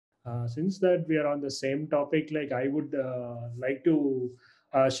Since that we are on the same topic, like I would like to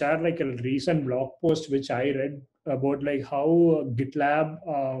share like a recent blog post which I read about like how GitLab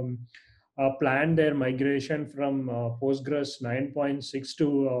planned their migration from Postgres 9.6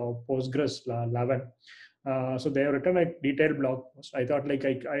 to Postgres 11. So they have written a detailed blog post. I thought like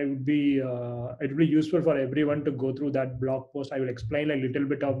I would be it would be useful for everyone to go through that blog post. I will explain like a little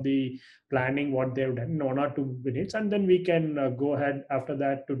bit of the planning what they've done in 1 or 2 minutes, and then we can go ahead after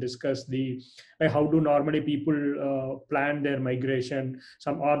that to discuss the like how do normally people plan their migration,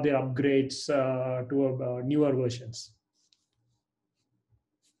 some or their upgrades to newer versions.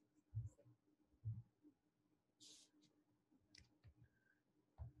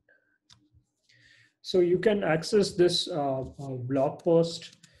 So you can access this blog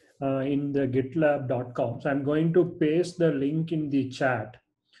post in the gitlab.com. So I'm going to paste the link in the chat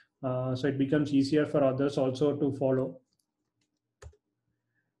so it becomes easier for others also to follow.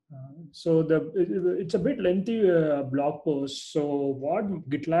 So it's a bit lengthy blog post. So what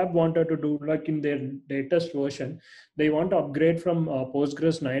GitLab wanted to do, like in their latest version, they want to upgrade from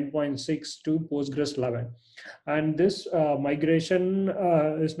Postgres 9.6 to Postgres 11. And this migration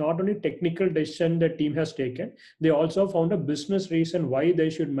is not only technical decision the team has taken, they also found a business reason why they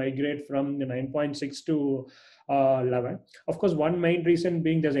should migrate from the 9.6 to 11. Of course, one main reason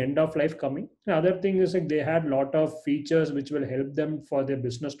being there's end of life coming. The other thing is like they had a lot of features which will help them for their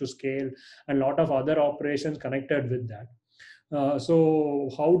business to scale, and a lot of other operations connected with that. So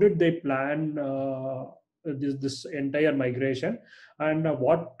how did they plan this entire migration, and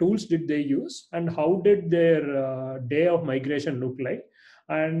what tools did they use, and how did their day of migration look like,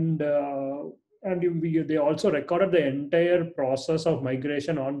 and they also recorded the entire process of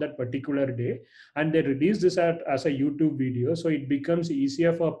migration on that particular day, and they released this as a YouTube video, so it becomes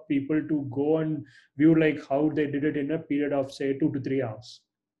easier for people to go and view like how they did it in a period of say 2 to 3 hours.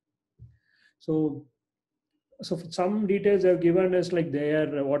 So some details I've given is like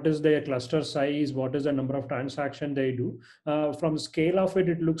their what is their cluster size, what is the number of transaction they do. From scale of it,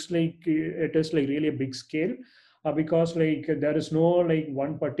 it looks like it is like really a big scale, because like there is no like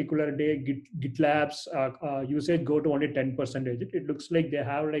one particular day GitLab's usage go to only 10%. It looks like they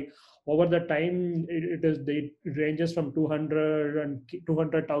have like over the time it ranges from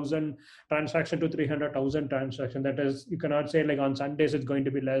 200,000 transaction to 300,000 transaction. That is, you cannot say like on Sundays it's going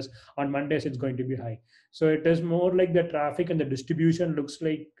to be less, on Mondays it's going to be high. So it is more like the traffic and the distribution looks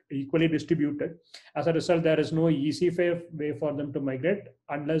like equally distributed. As a result, there is no easy way for them to migrate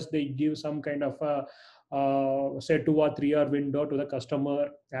unless they give some kind of a say 2 or 3 hour window to the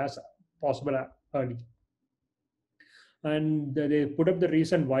customer as possible early. And they put up the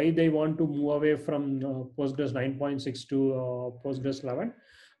reason why they want to move away from Postgres 9.6 to Postgres 11.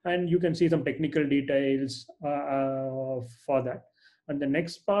 And you can see some technical details for that. And the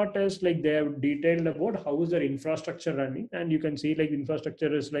next part is like they have detailed about how is their infrastructure running, and you can see like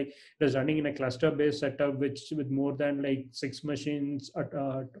infrastructure is like it is running in a cluster based setup which with more than like 6 machines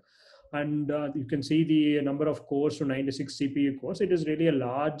and you can see the number of cores to 96 CPU cores. It is really a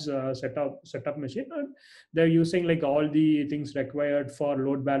large setup machine, and they're using like all the things required for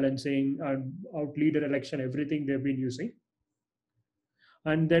load balancing and out leader election, everything they've been using.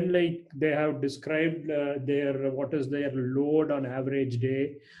 And then like they have described their what is their load on average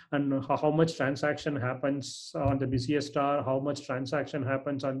day, and how much transaction happens on the busiest hour, how much transaction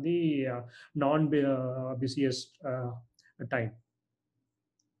happens on the non busiest time.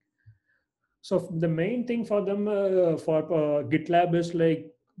 So the main thing for them for GitLab is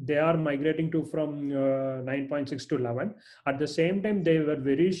like they are migrating to from 9.6 to 11. At the same time, they were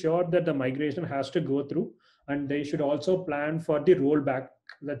very sure that the migration has to go through, and they should also plan for the rollback.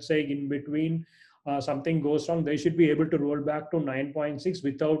 Let's say in between something goes wrong, they should be able to roll back to 9.6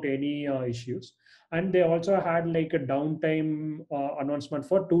 without any issues. And they also had like a downtime announcement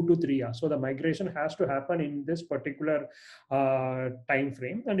for 2 to 3 hours. So the migration has to happen in this particular time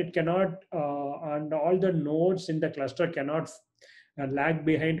frame, and it cannot and all the nodes in the cluster cannot lag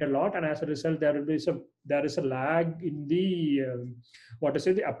behind a lot, and as a result there is a lag in the what is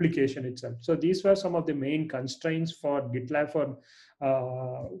it, the application itself. So these were some of the main constraints for GitLab, for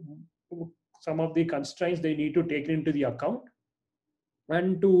some of the constraints they need to take into the account.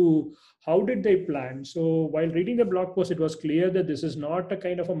 And to how did they plan? So while reading the blog post, it was clear that this is not a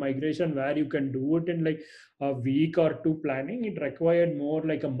kind of a migration where you can do it in like a week or two planning. It required more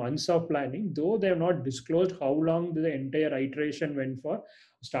like a months of planning, though they have not disclosed how long the entire iteration went for,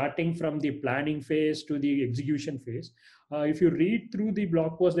 starting from the planning phase to the execution phase. If you read through the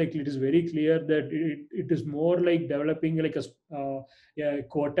blog post, like it is very clear that it is more like developing like a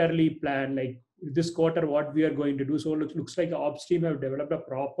quarterly plan, like this quarter what we are going to do. So it looks like ops team have developed a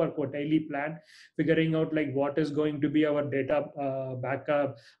proper quarterly plan, figuring out like what is going to be our data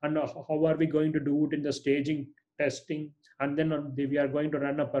backup, and how are we going to do it in the staging testing, and then we are going to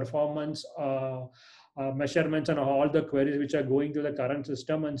run a performance measurements on all the queries which are going to the current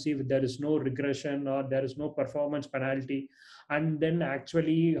system, and see if there is no regression or there is no performance penalty. And then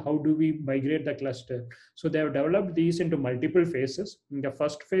actually how do we migrate the cluster. So they have developed these into multiple phases. In the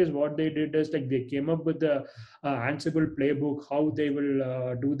first phase, what they did is like they came up with the Ansible playbook, how they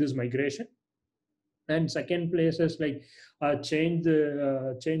will do this migration. And second place is like change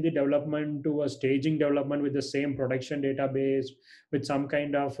the development to a staging development with the same production database, with some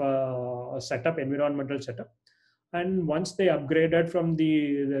kind of setup, environmental setup. And once they upgraded from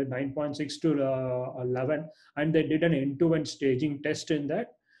the 9.6 to 11, and they did an end-to-end staging test in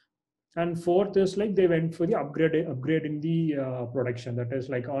that. And fourth is like they went for the upgrade in the production. That is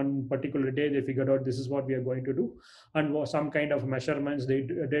like on particular day they figured out this is what we are going to do, and some kind of measurements they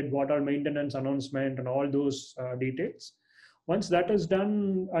did, what all maintenance announcement and all those details. Once that is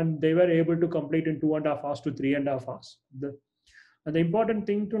done, and they were able to complete in 2.5 hours to 3.5 hours. And the important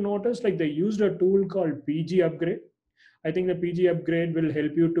thing to notice, like they used a tool called PG upgrade. I think the PG upgrade will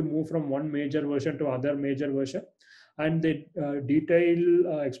help you to move from one major version to other major version. And the detailed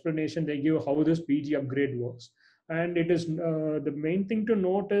explanation they give how this PG upgrade works. And it is the main thing to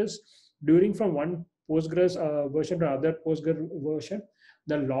note is during from one Postgres version to other Postgres version,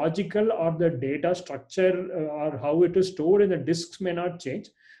 the logical or the data structure or how it is stored in the disks may not change,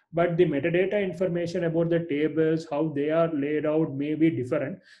 but the metadata information about the tables, how they are laid out may be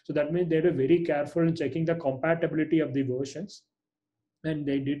different. So that means they were very careful in checking the compatibility of the versions, and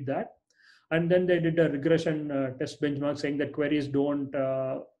they did that. And then they did a regression test benchmark saying that queries don't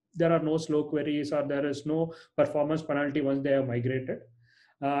there are no slow queries or there is no performance penalty once they are migrated.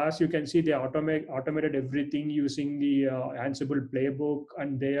 As you can see, they automated everything using the Ansible playbook,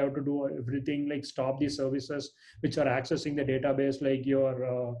 and they have to do everything like stop the services which are accessing the database, like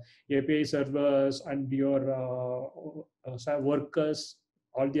your API servers and your workers,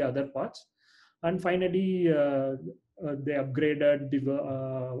 all the other parts. And finally, they upgraded the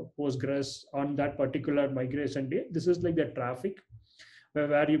Postgres on that particular migration day. This is like the traffic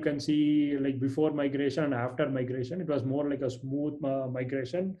where you can see like before migration and after migration. It was more like a smooth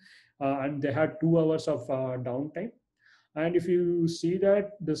migration, and they had 2 hours of downtime. And if you see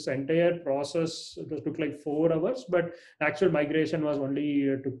that this entire process, it took like 4 hours, but actual migration was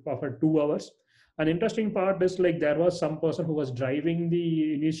only took for 2 hours. An interesting part is like there was some person who was driving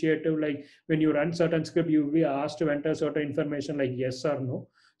the initiative. Like when you run certain script, you will be asked to enter certain information like yes or no.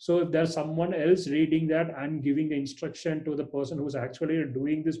 So if there's someone else reading that and giving the instruction to the person who's actually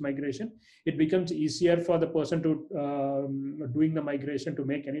doing this migration, it becomes easier for the person to doing the migration to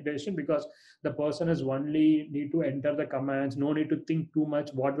make any decision, because the person is only need to enter the commands, no need to think too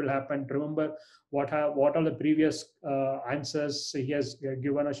much what will happen, remember what are the previous answers he has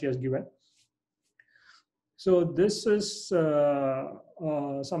given or she has given. So this is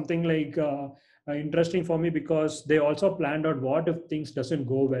something like interesting for me, because they also planned out what if things doesn't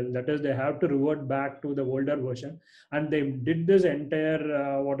go well. That is, they have to revert back to the older version, and they did this entire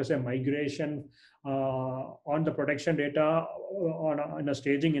migration on the protection data on a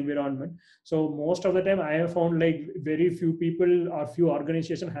staging environment. So most of the time, I have found like very few people or few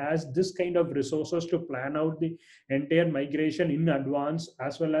organization has this kind of resources to plan out the entire migration in advance,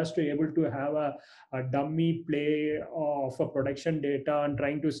 as well as to able to have a dummy play of a production data and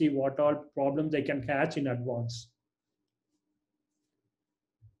trying to see what all problems they can catch in advance.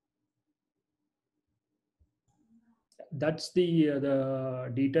 That's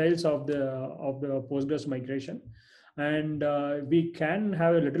the details of the Postgres migration. And we can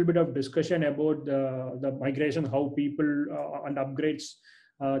have a little bit of discussion about the migration, how people and upgrades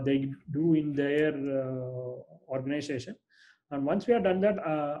they do in their organization. And once we have done that,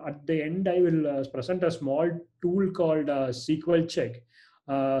 at the end, I will present a small tool called SQL check.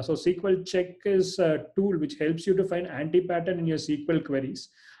 So SQL check is a tool which helps you to find anti-pattern in your SQL queries.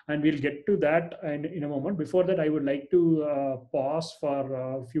 And we'll get to that in a moment. Before that, I would like to pause for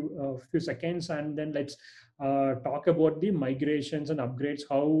a few seconds, and then let's talk about the migrations and upgrades,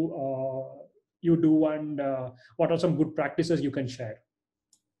 how you do, and what are some good practices you can share.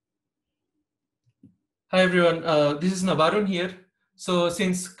 Hi everyone, this is Navarun here. So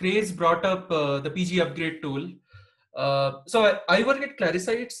since Krace brought up the PG upgrade tool, so I work at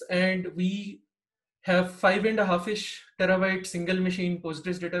Claricites, and we have 5.5-ish terabyte single machine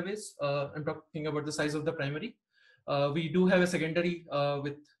Postgres database. I'm talking about the size of the primary. We do have a secondary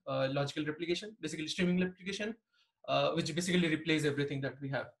with logical replication, basically streaming replication, which basically replaces everything that we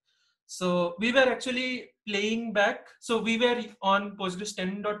have. So we were actually playing back. So we were on Postgres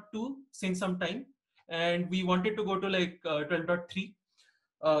 10.2 since some time, and we wanted to go to like 12.3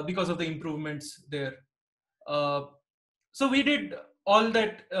 because of the improvements there. Uh, so we did all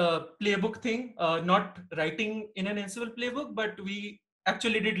that playbook thing, not writing in an Ansible playbook, but we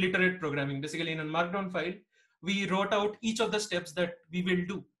actually did literate programming. Basically, in a Markdown file, we wrote out each of the steps that we will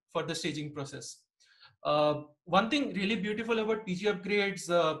do for the staging process. One thing really beautiful about PG upgrades,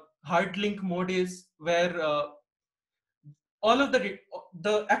 hard link mode is where all of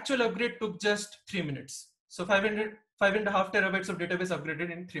the actual upgrade took just 3 minutes. So 5.5 terabytes of database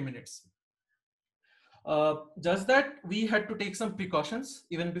upgraded in 3 minutes. Just that we had to take some precautions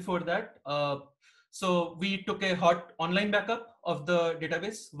even before that. So we took a hot online backup of the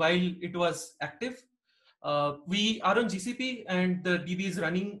database while it was active. We are on GCP and the DB is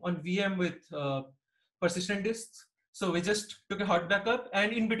running on VM with persistent disks. So we just took a hot backup,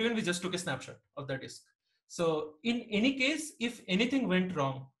 and in between we just took a snapshot of the disk. So in any case, if anything went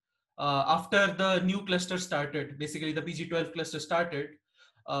wrong after the new cluster started, basically the PG12 cluster started,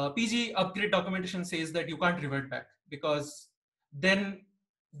 PG upgrade documentation says that you can't revert back, because then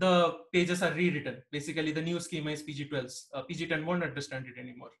the pages are rewritten. Basically, the new schema is PG12's. PG10 won't understand it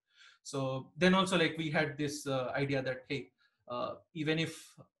anymore. So then also, like, we had this idea that, hey, even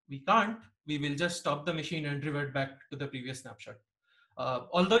if we can't, we will just stop the machine and revert back to the previous snapshot.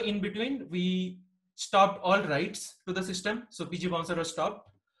 Although in between, we stopped all writes to the system. So PG bouncer was stopped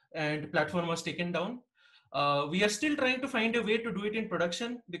and platform was taken down. We are still trying to find a way to do it in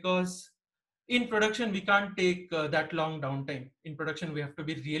production, because in production we can't take that long downtime. In production we have to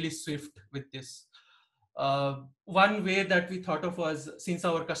be really swift with this. One way that we thought of was, since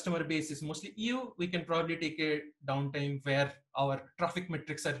our customer base is mostly EU, we can probably take a downtime where our traffic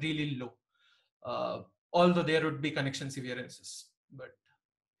metrics are really low, although there would be connection severances. But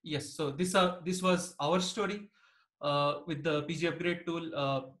yes, so this was our story with the PG upgrade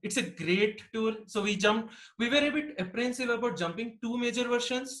tool. It's a great tool. So we were a bit apprehensive about jumping two major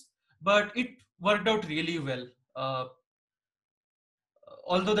versions, but it worked out really well.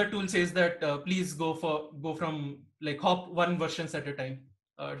 Although the tool says that please go from like hop one versions at a time,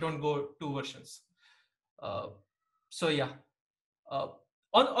 don't go two versions. So yeah, uh,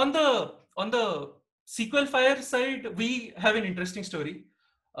 on the SQL Fire side, we have an interesting story.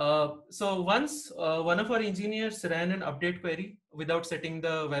 So once one of our engineers ran an update query without setting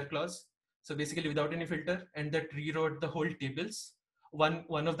the where clause, so basically without any filter, and that rewrote the whole tables,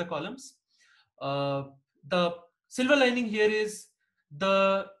 one of the columns. Uh, the silver lining here is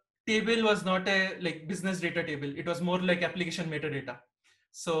the table was not a like business data table; it was more like application metadata.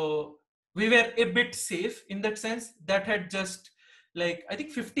 So we were a bit safe in that sense. That had just like I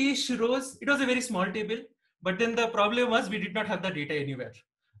think 50-ish rows. It was a very small table, but then the problem was we did not have the data anywhere.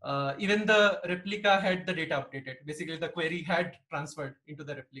 Even the replica had the data updated. Basically, the query had transferred into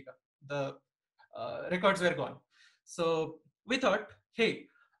the replica. The records were gone. So we thought, hey,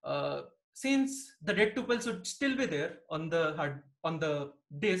 uh, since the dead tuples would still be there on the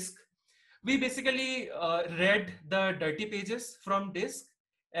disk, we basically read the dirty pages from disk.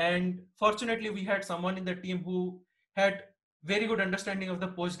 And fortunately, we had someone in the team who had very good understanding of the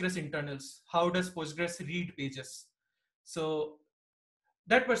Postgres internals. How does Postgres read pages? So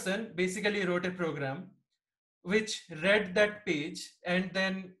that person basically wrote a program which read that page, and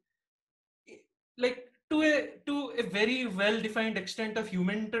then like to a very well defined extent of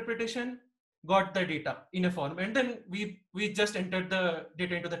human interpretation, got the data in a form, and then we just entered the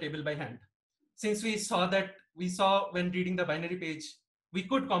data into the table by hand. Since we saw when reading the binary page, we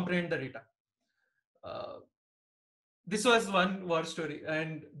could comprehend the data. uh, this was one war story,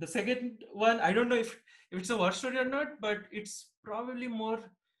 and the second one, I don't know if it's a war story or not, but it's probably more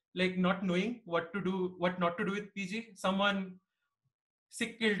like not knowing what to do, what not to do with PG. Someone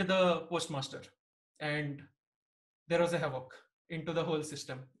sick killed the postmaster, and there was a havoc into the whole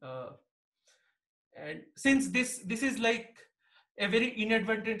system. And since this is like a very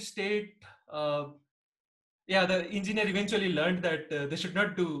inadvertent state, uh, yeah, the engineer eventually learned that they should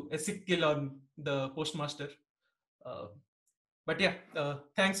not do a sick kill on the postmaster. Uh, but yeah,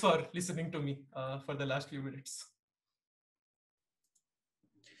 thanks for listening to me for the last few minutes.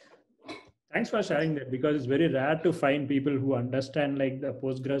 Thanks for sharing that, because it's very rare to find people who understand like the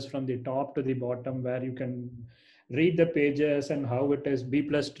Postgres from the top to the bottom, where you can read the pages and how it is B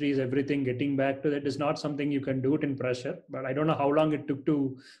plus trees, everything getting back to that is not something you can do it in pressure. But I don't know how long it took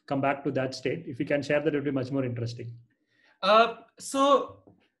to come back to that state. If you can share that, it would be much more interesting. So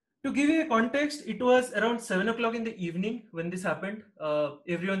to give you a context, it was around 7 o'clock in the evening when this happened.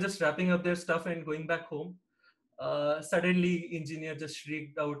 Everyone just wrapping up their stuff and going back home. Suddenly engineer just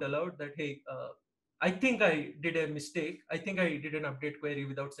shrieked out aloud that, hey, I think I did a mistake. I think I did an update query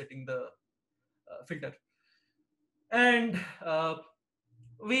without setting the filter. And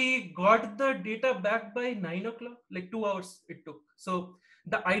we got the data back by 9 o'clock, like 2 hours it took. So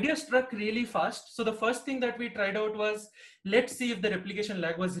the idea struck really fast. So the first thing that we tried out was, let's see if the replication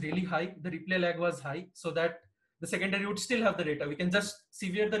lag was really high, the replay lag was high, so that the secondary would still have the data. We can just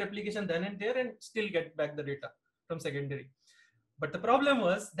severe the replication then and there and still get back the data from secondary. But the problem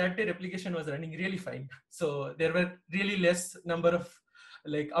was that the replication was running really fine. So there were really less number of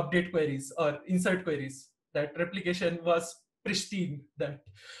like update queries or insert queries. That replication was pristine. That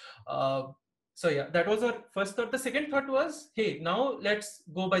so yeah, that was our first thought. The second thought was, hey, now let's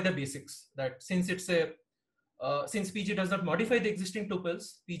go by the basics. That since it's a since PG does not modify the existing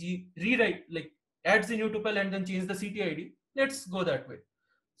tuples, PG rewrite like adds a new tuple and then change the CTID. Let's go that way.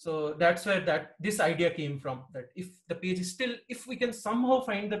 So that's where that this idea came from. That if the page is still, if we can somehow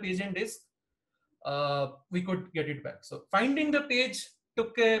find the page and disk, we could get it back. So finding the page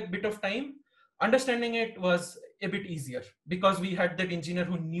took a bit of time. Understanding it was a bit easier because we had that engineer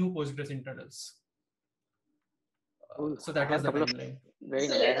who knew Postgres internals. Cool. So that I was have the a couple timeline. very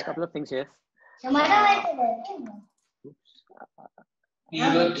nice. I have a couple of things here.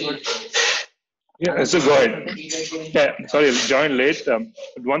 Yeah, so go ahead. Yeah, sorry, I joined late.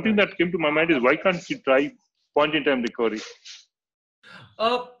 One thing that came to my mind is, why can't you try point-in-time recovery?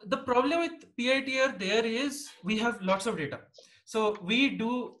 The problem with PITR there is we have lots of data. So we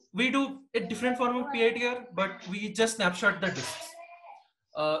do a different form of PITR, but we just snapshot the disks.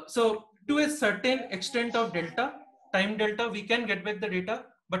 So to a certain extent of time delta, we can get back the data,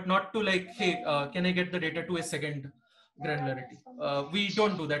 but not to like, hey, can I get the data to a second granularity? We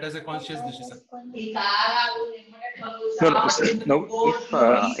don't do that as a conscious decision. No,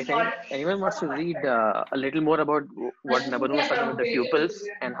 If anyone wants to read a little more about what Nabarun was talking about, the tuples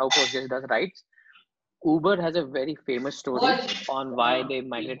and how Postgres does writes, Uber has a very famous story on why they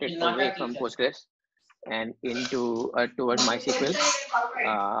migrated away from Postgres and into toward MySQL.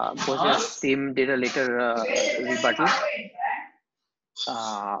 Postgres team did a later rebuttal,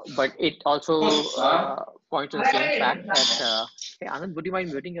 but it also points to the same fact that. Hey, Anand, would you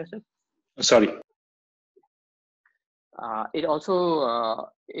mind muting yourself? sorry. It also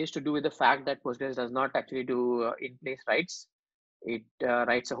is to do with the fact that Postgres does not actually do in-place writes. It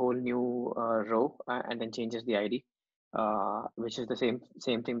writes a whole new row and then changes the ID, which is the same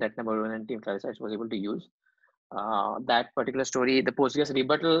thing that Nabarun and Team Trailsites was able to use. That particular story, the Postgres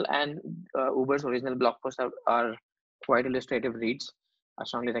rebuttal and Uber's original blog post are quite illustrative reads. I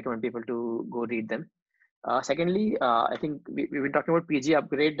strongly recommend people to go read them. Secondly, I think we've been talking about PG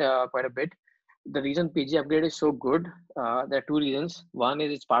upgrade quite a bit. The reason PG upgrade is so good, there are two reasons. One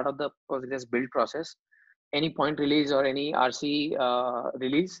is it's part of the Postgres build process. Any point release or any RC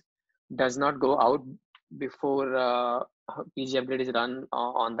release does not go out before PG upgrade is run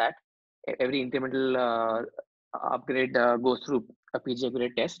on that. Every incremental upgrade goes through a PG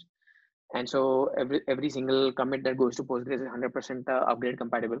upgrade test. And so every single commit that goes to Postgres is 100% upgrade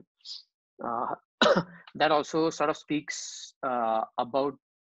compatible. That also sort of speaks about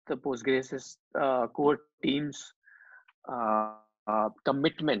the Postgres core team's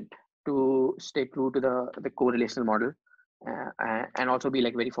commitment to stay true to the core relational model and also be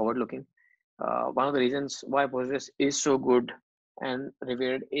like very forward looking. One of the reasons why Postgres is so good and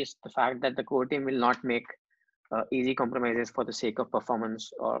revered is the fact that the core team will not make easy compromises for the sake of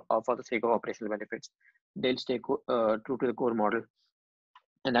performance or for the sake of operational benefits. They'll stay true to the core model,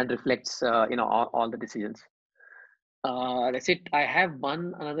 and that reflects all the decisions. That's it. I have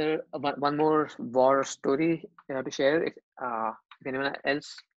one more war story to share. If anyone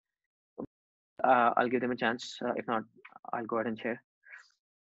else, I'll give them a chance. If not, I'll go ahead and share.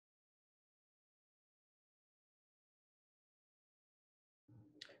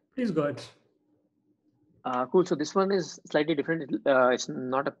 Please go ahead. Cool. So this one is slightly different. It's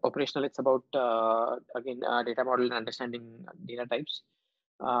not operational. It's about again data model and understanding data types.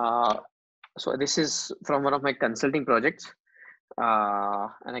 So this is from one of my consulting projects.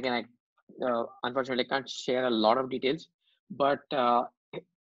 And again, I unfortunately can't share a lot of details, but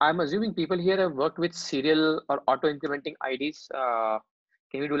I'm assuming people here have worked with serial or auto incrementing IDs.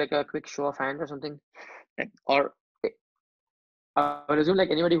 Can we do like a quick show of hands or something? Or I would assume like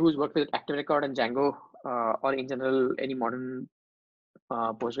anybody who's worked with Active Record and Django, or in general any modern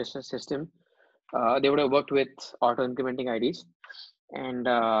Postgres system, they would have worked with auto incrementing IDs. And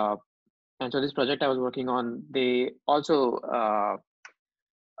so this project I was working on, they also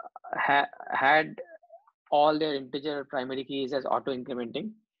had all their integer primary keys as auto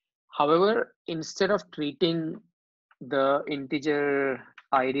incrementing. However, instead of treating the integer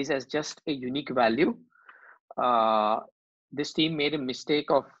IDs as just a unique value, this team made a mistake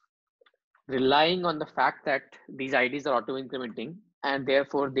of relying on the fact that these IDs are auto-incrementing and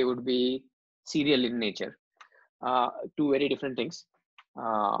therefore they would be serial in nature. Two very different things.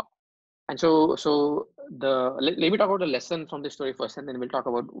 And so let me talk about the lesson from this story first, and then we'll talk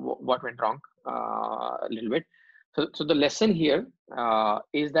about what went wrong a little bit. So the lesson here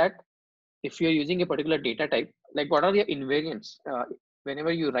is that if you're using a particular data type, like what are the invariants?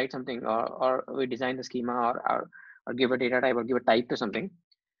 Whenever you write something or we design the schema or give a data type or give a type to something,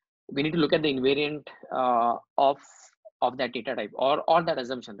 we need to look at the invariant of that data type or that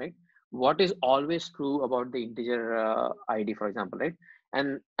assumption, right? What is always true about the integer ID, for example, right?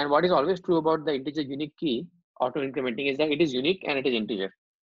 And what is always true about the integer unique key auto incrementing is that it is unique and it is integer,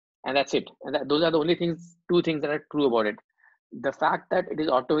 and that's it. And those are the only two things that are true about it. The fact that it is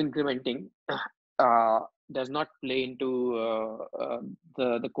auto incrementing does not play into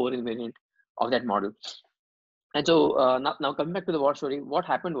the core invariant of that model. And so now coming back to the war story, what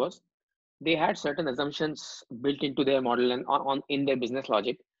happened was they had certain assumptions built into their model and in their business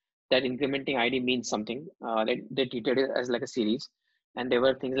logic that incrementing ID means something. They treated it as like a series, and there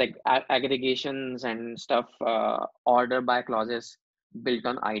were things like aggregations and stuff, order by clauses built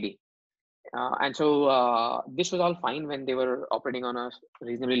on ID. And so this was all fine when they were operating on a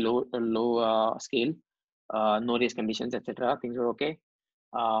reasonably low scale, no race conditions, etc. Things were okay.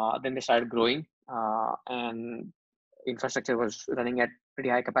 Then they started growing, and infrastructure was running at pretty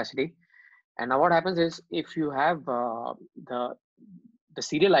high capacity. And now what happens is if you have the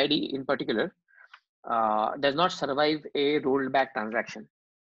serial ID in particular does not survive a rolled back transaction,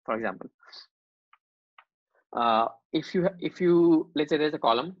 for example. If you let's say there's a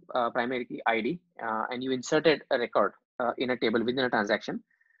column primary key ID and you inserted a record in a table within a transaction,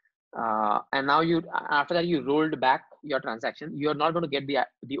 and now after that you rolled back your transaction, you're not going to get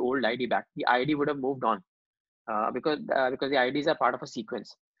the old ID back. The ID would have moved on because the IDs are part of a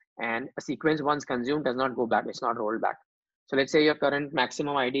sequence, and a sequence once consumed does not go back. It's not rolled back. So let's say your current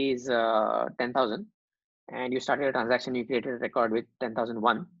maximum ID is 10,000, and you started a transaction, you created a record with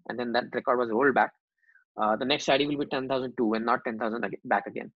 10,001, and then that record was rolled back. The next ID will be 10,002 and not 10,000 back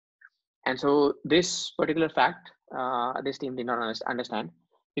again. And so this particular fact, this team did not understand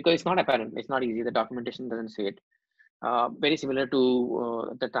because it's not apparent. It's not easy. The documentation doesn't say it. Very similar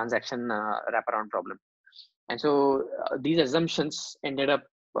to the transaction wraparound problem. And so these assumptions ended up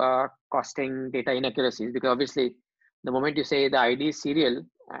costing data inaccuracies, because obviously the moment you say the ID is serial,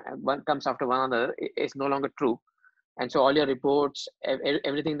 one comes after one another, it's no longer true. And so all your reports,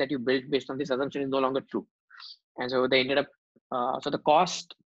 everything that you built based on this assumption is no longer true. And so they ended up, so the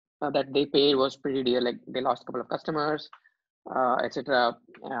cost that they paid was pretty dear. Like they lost a couple of customers, etc.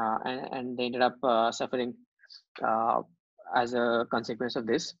 And they ended up suffering as a consequence of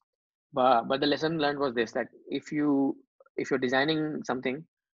this. But the lesson learned was this, that if you're designing something,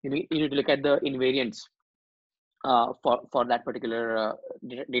 you need to look at the invariants for that particular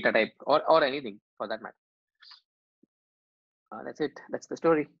data type or anything for that matter. That's it. That's the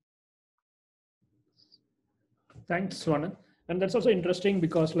story. Thanks, Swanan. And that's also interesting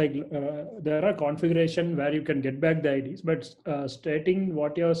because there are configuration where you can get back the IDs, but stating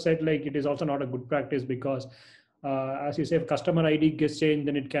what you said, like it is also not a good practice because as you say, if customer ID gets changed,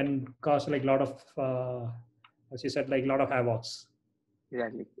 then it can cause like a lot of, as you said, like a lot of havocs.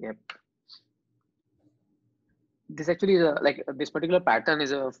 Exactly. Yep. This actually is this particular pattern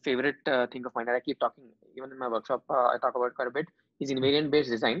is a favorite thing of mine that I keep talking, even in my workshop, I talk about quite a bit, is invariant based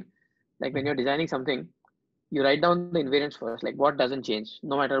design. Like when you're designing something, you write down the invariants first, like what doesn't change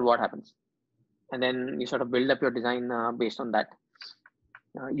no matter what happens. And then you sort of build up your design based on that.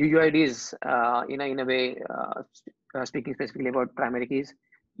 UUIDs, in a way, speaking specifically about primary keys,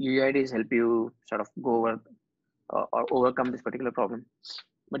 UUIDs help you sort of go over or overcome this particular problem,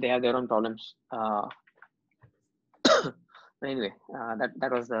 but they have their own problems. But anyway,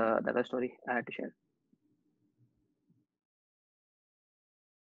 that was the story I had to share.